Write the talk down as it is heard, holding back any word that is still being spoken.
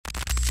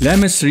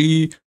Llama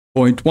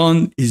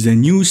 3.1 is a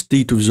new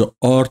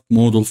state-of-the-art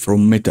model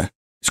from Meta.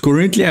 It's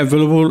currently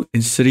available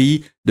in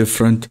 3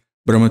 different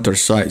parameter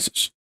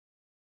sizes: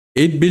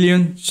 8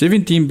 billion,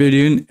 17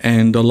 billion,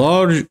 and the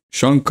large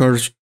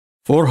chunker's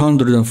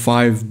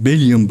 405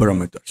 billion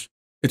parameters.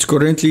 It's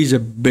currently the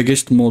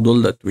biggest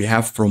model that we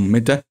have from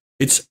Meta.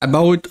 It's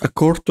about a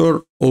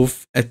quarter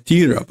of a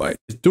terabyte,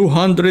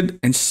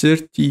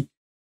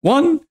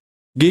 231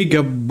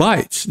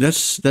 gigabytes.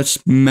 That's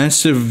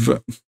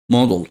massive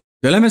model.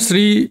 The Llama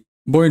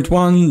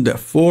 3.1, the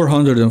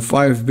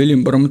 405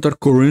 billion parameter,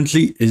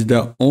 currently is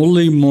the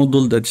only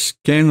model that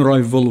can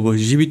rival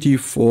with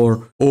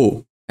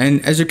GPT-4o.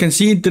 And as you can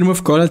see, in terms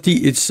of quality,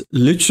 it's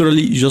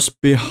literally just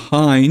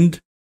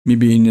behind,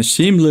 maybe in the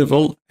same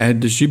level as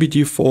the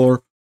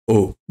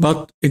GPT-4o.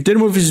 But in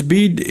terms of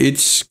speed,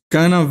 it's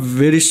kind of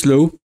very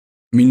slow.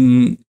 I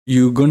mean,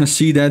 you're gonna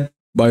see that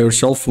by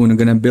yourself when you're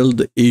gonna build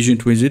the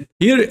agent with it.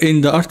 Here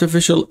in the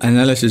artificial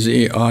analysis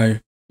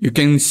AI, you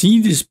can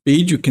see this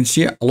page, you can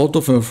see a lot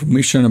of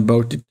information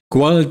about it.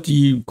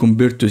 Quality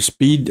compared to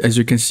speed. As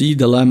you can see,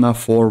 the Llama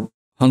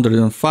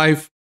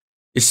 405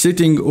 is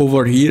sitting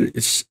over here.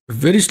 It's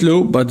very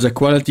slow, but the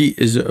quality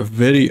is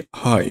very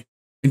high.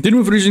 In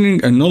terms of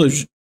reasoning and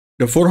knowledge,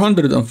 the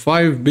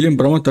 405 billion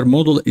parameter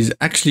model is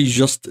actually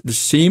just the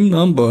same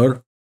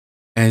number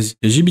as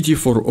the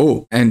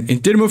GPT-4o. And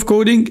in terms of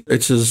coding,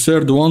 it's the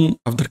third one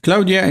after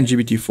Claudia and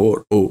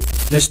GPT-4o.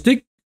 Let's take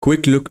a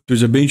quick look to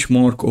the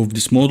benchmark of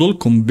this model,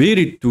 compare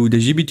it to the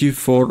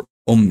GPT-4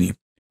 Omni.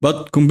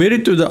 But compare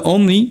it to the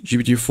Omni,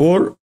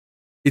 GPT-4,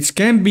 it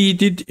can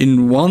beat it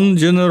in one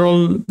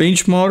general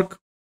benchmark.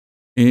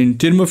 In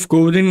terms of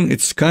coding,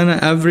 it's kind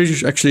of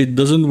average. Actually, it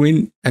doesn't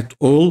win at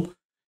all.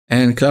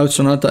 And Cloud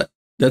Sonata,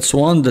 that's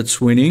one that's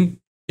winning.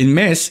 In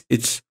math,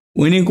 it's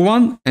winning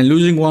one and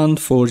losing one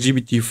for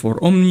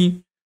GPT-4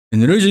 Omni.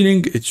 In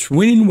reasoning, it's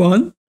winning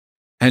one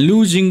and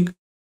losing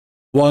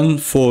one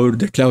for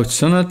the Cloud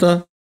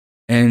Sonata.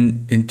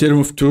 And in terms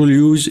of tool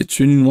use, it's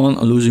winning one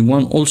and losing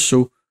one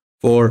also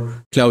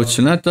for Cloud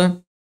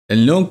Sonata.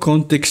 In long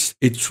context,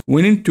 it's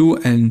winning two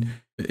and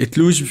it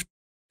loses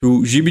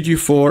to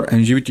GPT-4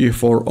 and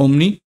GPT-4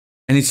 Omni.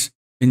 And it's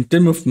in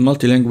terms of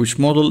multi-language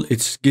model,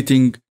 it's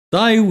getting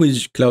tie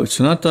with Cloud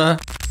Sonata.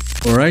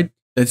 All right,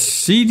 let's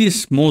see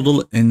this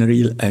model in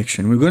real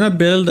action. We're gonna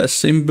build a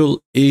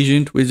simple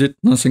agent with it,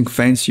 nothing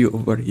fancy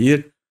over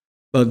here.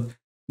 But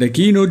the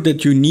keynote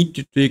that you need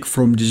to take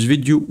from this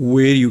video,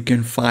 where you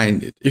can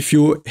find it. If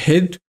you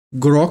hit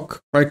Grok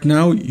right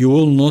now, you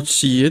will not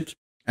see it.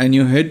 And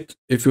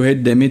if you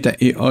hit the Meta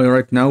AI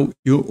right now,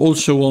 you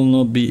also will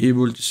not be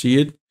able to see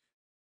it.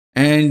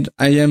 And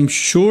I am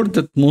sure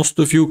that most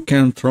of you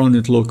can't run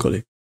it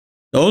locally.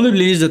 The only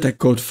place that I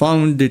could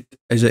find it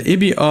as an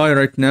API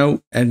right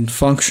now and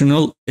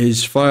functional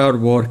is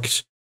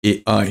Fireworks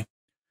AI.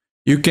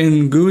 You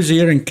can go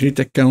there and create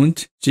an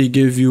account. They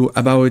give you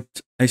about,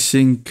 I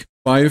think,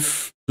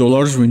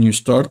 $5 when you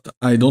start.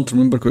 I don't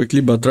remember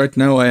quickly, but right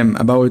now I am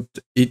about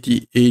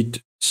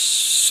 88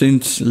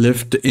 cents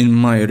left in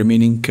my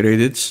remaining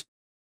credits.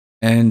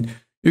 And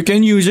you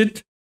can use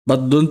it,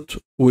 but don't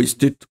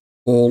waste it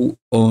all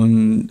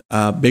on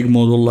a big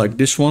model like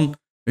this one.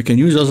 You can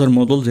use other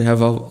models. They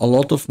have a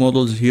lot of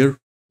models here,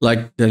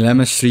 like the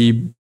Llama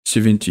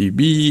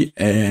 370B,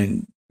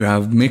 and you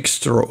have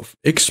mixture of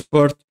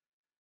expert,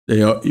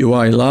 the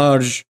UI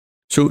large.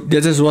 So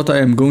this is what I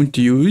am going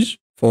to use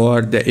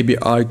for the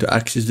API to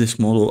access this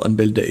model and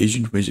build the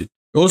agent with it.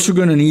 You're also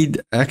going to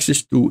need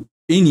access to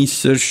any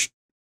search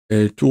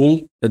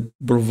tool that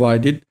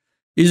provided,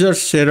 either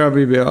Serap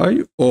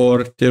API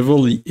or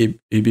Tivoli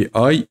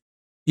API.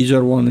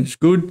 Either one is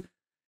good,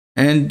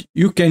 and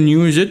you can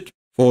use it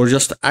for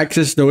just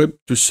access the web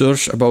to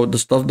search about the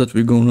stuff that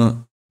we're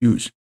gonna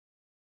use.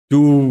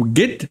 To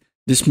get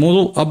this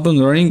model up and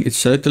running,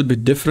 it's a little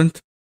bit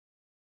different.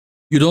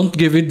 You don't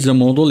give it the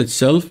model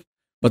itself,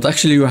 but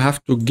actually you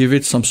have to give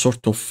it some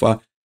sort of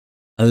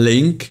a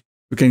link.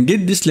 You can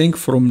get this link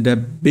from the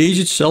page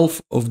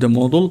itself of the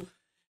model.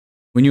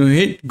 When you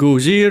hit go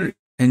there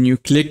and you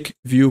click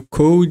view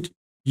code,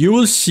 you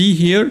will see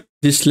here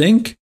this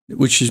link,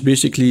 which is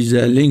basically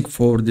the link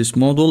for this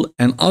model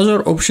and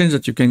other options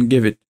that you can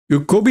give it.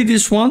 You copy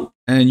this one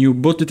and you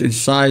put it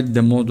inside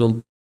the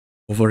model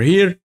over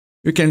here.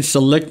 You can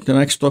select the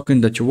max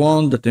token that you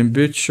want, the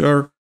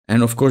temperature,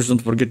 and of course, don't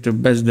forget to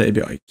pass the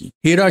API key.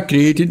 Here I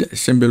created a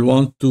simple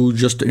one to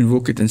just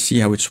invoke it and see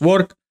how it's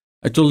work.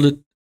 I told it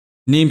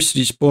name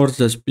 3 sports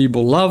that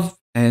people love,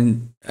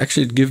 and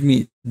actually it gave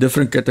me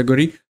different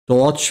category to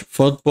watch: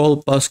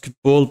 football,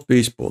 basketball,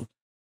 baseball.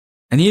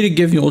 And here it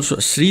gave me also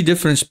 3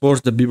 different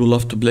sports that people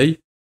love to play,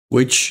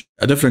 which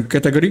a different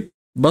category: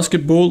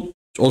 basketball,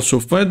 also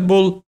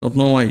football, don't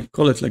know why I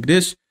call it like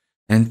this,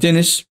 and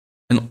tennis,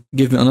 and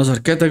give me another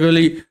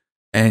category,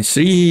 and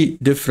 3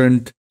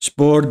 different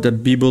sports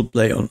that people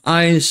play on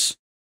ice.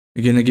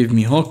 You're gonna give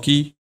me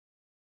hockey,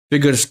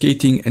 figure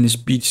skating, and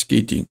speed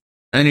skating.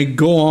 And it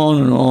go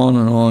on and on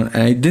and on.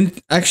 And I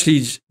didn't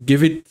actually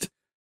give it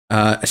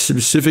a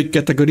specific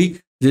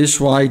category. This is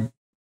why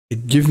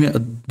it gives me a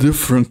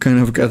different kind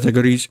of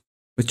categories,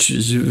 which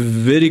is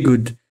very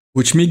good,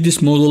 which make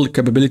this model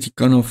capability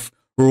kind of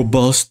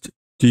robust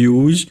to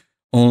use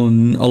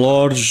on a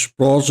large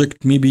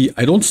project. Maybe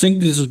I don't think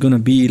this is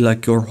gonna be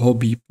like your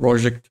hobby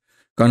project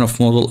kind of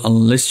model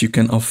unless you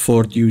can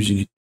afford using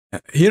it.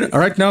 Here,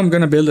 right now, I'm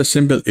gonna build a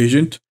simple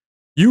agent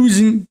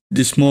using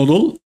this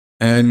model,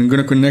 and I'm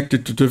gonna connect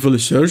it to Tivoli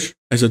Search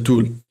as a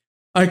tool.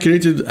 I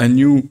created a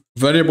new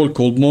variable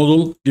called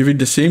model, give it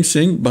the same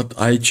thing, but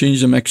I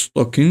changed the max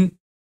token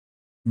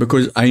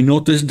because I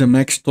noticed the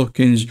max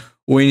tokens,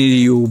 when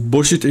you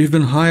push it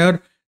even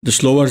higher, the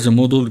slower the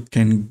model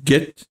can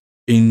get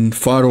in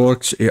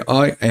Fireworks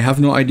AI. I have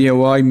no idea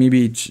why.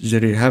 Maybe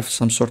they have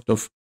some sort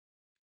of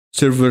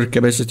server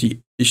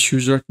capacity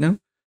issues right now,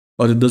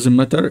 but it doesn't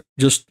matter.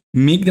 Just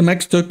make the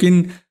max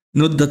token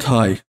not that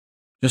high,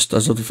 just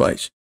as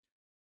advice.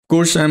 Of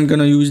course, I'm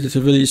gonna use the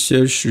Tivoli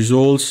search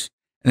results,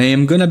 and I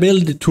am gonna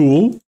build the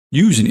tool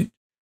using it.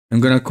 I'm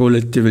gonna call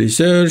it Tivoli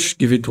search,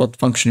 give it what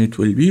function it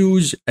will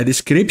use, a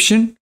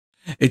description.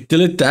 It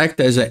tell it to act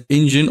as an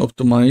engine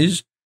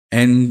optimize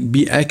and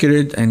be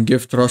accurate and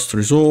give trust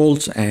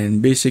results,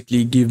 and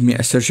basically give me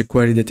a search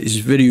query that is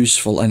very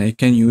useful and I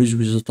can use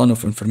with a ton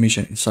of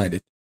information inside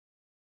it.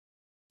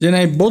 Then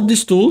I bought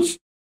these tools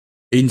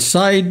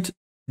inside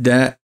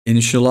the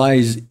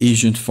initialize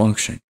agent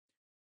function.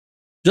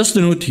 Just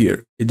a note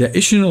here, the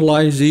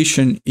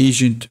initialization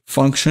agent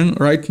function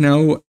right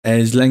now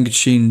as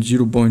Langchain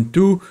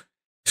 0.2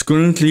 is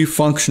currently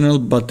functional,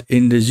 but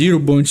in the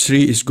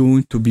 0.3 is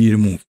going to be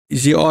removed.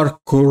 They are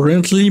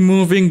currently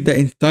moving the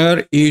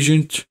entire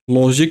agent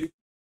logic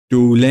to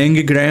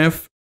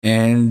LangGraph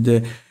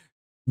and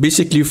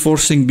basically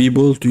forcing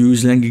people to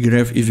use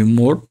LangGraph even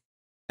more.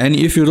 And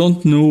if you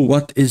don't know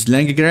what is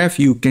LangGraph,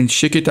 you can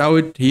check it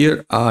out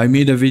here. I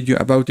made a video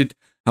about it,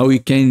 how you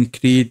can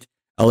create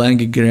a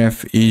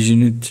LangGraph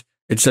agent.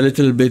 It's a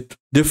little bit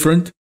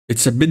different.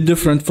 It's a bit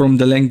different from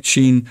the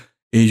Langchain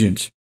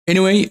agents.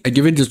 Anyway, I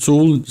give it the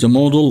tool, the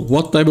model,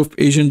 what type of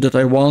agent that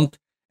I want,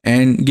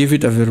 and give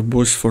it a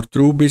verbose for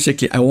true.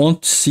 Basically, I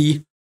want to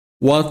see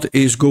what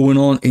is going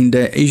on in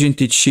the agent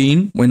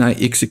chain when I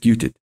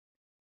execute it.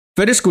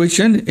 First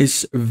question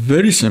is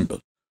very simple.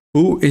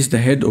 Who is the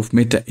head of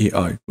Meta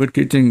AI? We're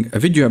creating a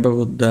video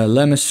about the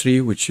Llama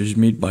 3, which is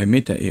made by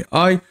Meta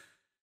AI.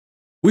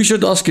 We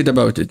should ask it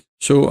about it.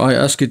 So I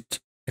ask it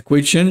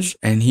questions,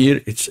 and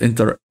here it's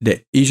enter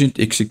the agent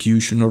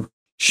executioner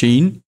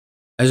chain.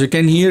 As you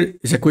can hear,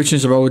 the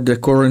questions about the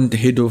current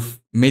head of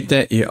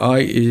Meta AI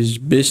is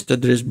best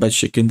addressed by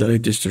checking the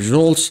latest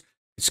results.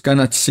 It's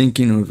kind of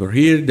syncing over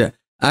here. The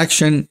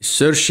action is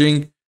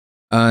searching,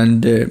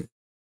 and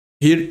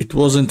here it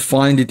wasn't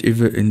find it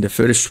even in the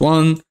first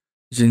one.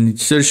 Then it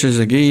searches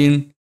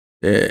again,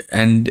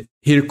 and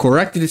here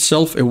corrected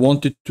itself. It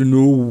wanted to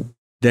know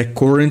the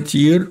current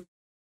year,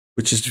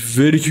 which is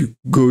very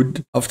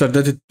good. After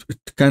that, it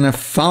kind of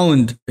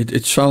found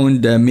it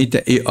found the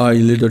Meta AI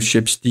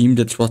leadership team.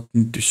 That's what I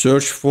need to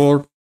search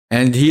for.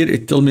 And here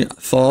it told me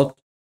thought.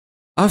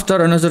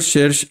 After another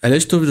search, a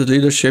list of the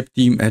leadership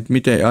team at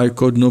Meta AI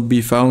could not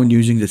be found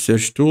using the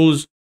search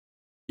tools.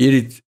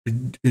 Here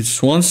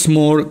it's once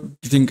more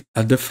getting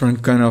a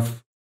different kind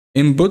of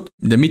input,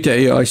 the Meta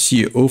AI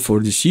CEO for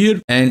this year,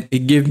 and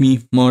it gave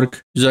me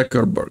Mark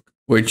Zuckerberg,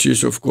 which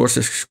is of course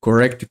is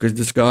correct because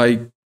this guy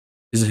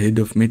is the head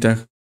of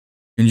Meta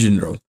in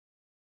general.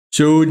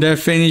 So the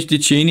finished the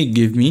chain, it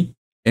gave me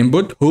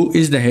input, who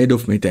is the head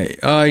of Meta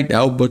AI, the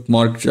output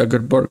Mark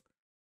Zuckerberg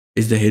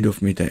is the head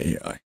of Meta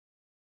AI.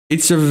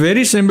 It's a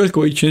very simple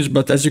question,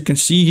 but as you can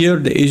see here,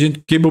 the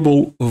agent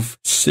capable of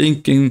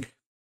thinking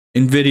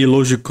in very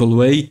logical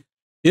way.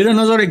 Here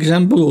another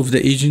example of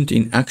the agent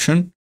in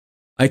action.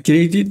 I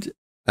created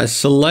a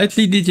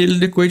slightly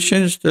detailed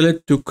questions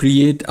to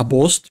create a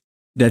post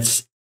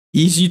that's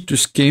easy to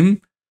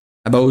skim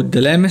about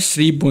the Llama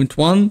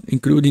 3.1,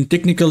 including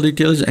technical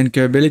details and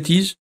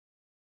capabilities.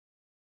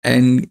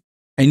 And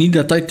I need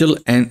a title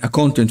and a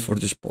content for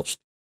this post.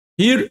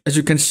 Here, as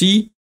you can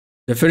see,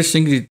 the first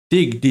thing is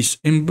take this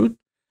input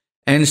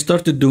and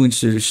started doing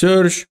the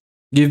research,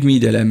 give me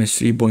the Llama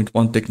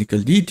 3.1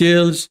 technical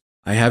details.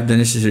 I have the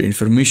necessary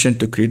information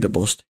to create the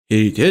post.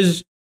 Here it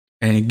is.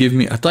 And it give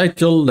me a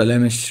title, the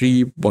Llama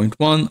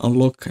 3.1,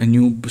 unlock a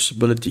new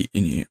possibility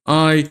in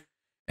AI.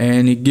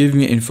 And it give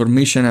me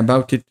information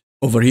about it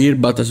over here.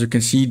 But as you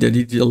can see, the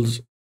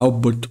details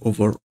output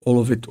over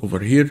all of it over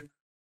here.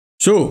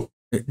 So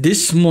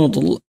this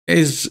model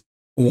is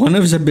one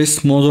of the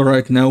best model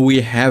right now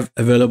we have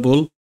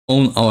available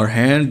on our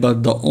hand.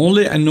 But the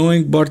only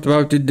annoying part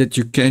about it that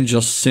you can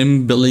just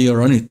simply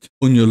run it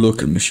on your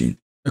local machine.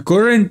 The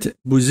current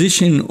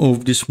position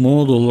of this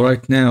model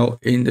right now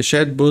in the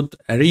chatbot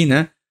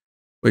arena,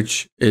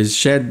 which is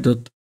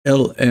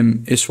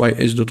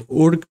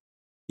chat.lmsys.org,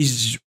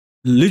 is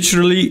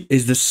literally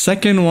is the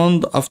second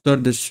one after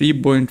the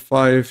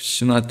 3.5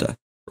 Sonata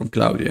from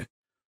Claudia.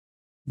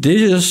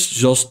 This is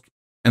just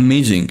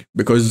amazing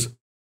because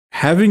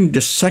having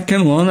the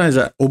second one as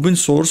an open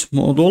source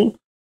model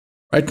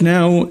right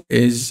now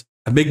is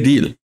a big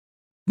deal.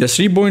 The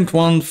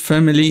 3.1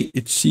 family,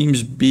 it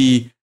seems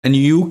be a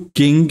new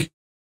king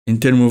in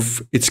terms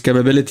of its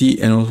capability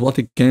and what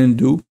it can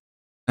do.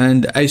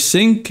 And I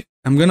think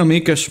I'm gonna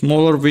make a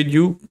smaller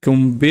video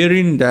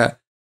comparing the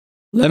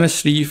Llama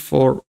 3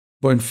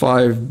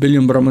 4.5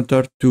 billion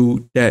parameter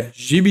to the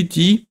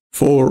GPT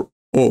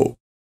 4.0.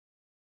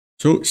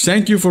 So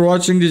thank you for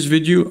watching this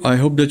video. I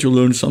hope that you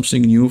learned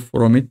something new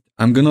from it.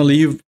 I'm gonna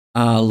leave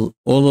all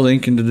the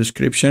link in the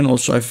description.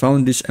 Also, I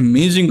found this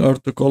amazing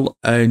article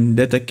in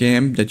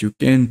DataCamp that you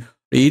can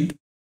read.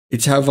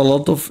 It have a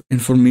lot of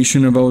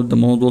information about the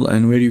model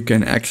and where you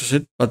can access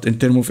it. But in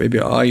terms of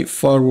API,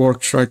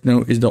 Fireworks right now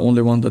is the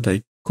only one that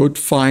I could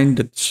find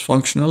that's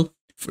functional.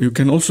 You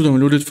can also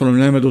download it from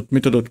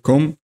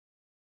llama.meta.com.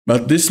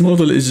 But this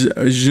model is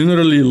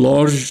generally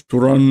large to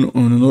run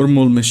on a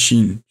normal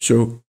machine.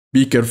 So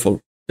be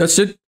careful. That's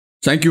it.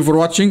 Thank you for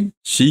watching.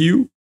 See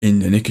you in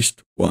the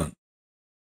next one.